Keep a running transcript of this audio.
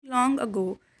long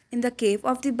ago, in the cave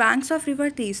of the banks of River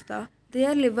Tista,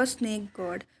 there lived a snake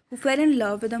god who fell in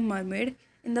love with a mermaid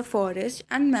in the forest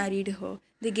and married her.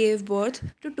 They gave birth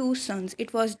to two sons.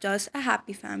 It was just a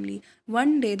happy family.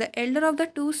 One day, the elder of the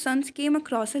two sons came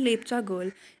across a Lepcha girl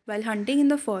while hunting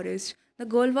in the forest. The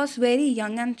girl was very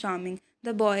young and charming.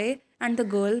 The boy and the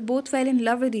girl both fell in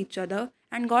love with each other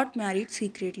and got married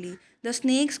secretly. The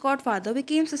snake's godfather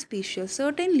became suspicious.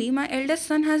 Certainly, my eldest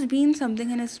son has been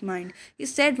something in his mind, he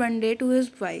said one day to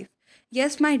his wife.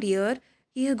 Yes, my dear,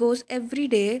 he goes every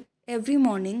day, every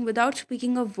morning, without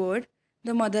speaking a word,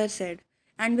 the mother said.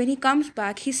 And when he comes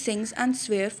back, he sings and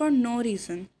swears for no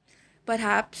reason.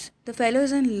 Perhaps the fellow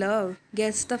is in love,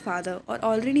 guessed the father, or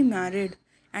already married.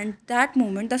 And that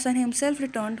moment the son himself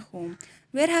returned home.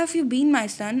 Where have you been, my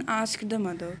son? Asked the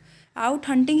mother. Out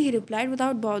hunting, he replied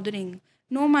without bothering.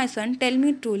 No, my son, tell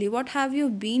me truly, what have you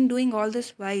been doing all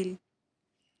this while?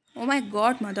 Oh my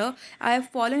god, mother, I have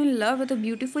fallen in love with a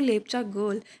beautiful Lepcha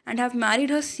girl and have married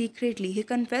her secretly, he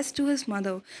confessed to his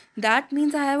mother. That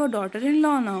means I have a daughter in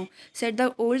law now, said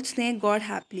the old snake god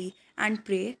happily. And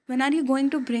pray, when are you going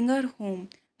to bring her home?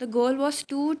 The girl was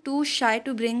too shy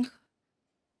to bring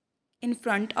in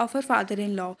front of her father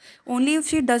in law. Only if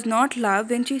she does not laugh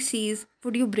when she sees,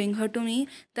 would you bring her to me?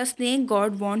 The snake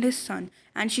god warned his son,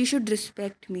 and she should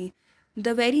respect me.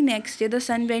 The very next day, the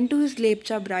son went to his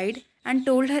Lepcha bride and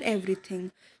told her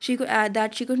everything. She could add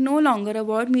that she could no longer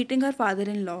avoid meeting her father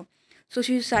in law. So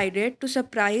she decided to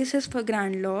surprise his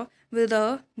grand-law with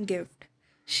a gift.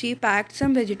 She packed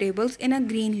some vegetables in a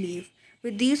green leaf.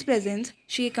 With these presents,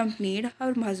 she accompanied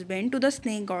her husband to the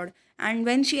snake god, and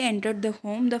when she entered the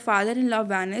home, the father in law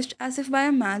vanished as if by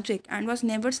a magic and was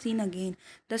never seen again.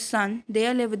 The son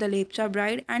there lived with the Lepcha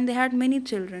bride, and they had many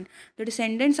children. The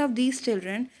descendants of these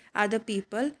children are the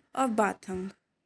people of Bathang.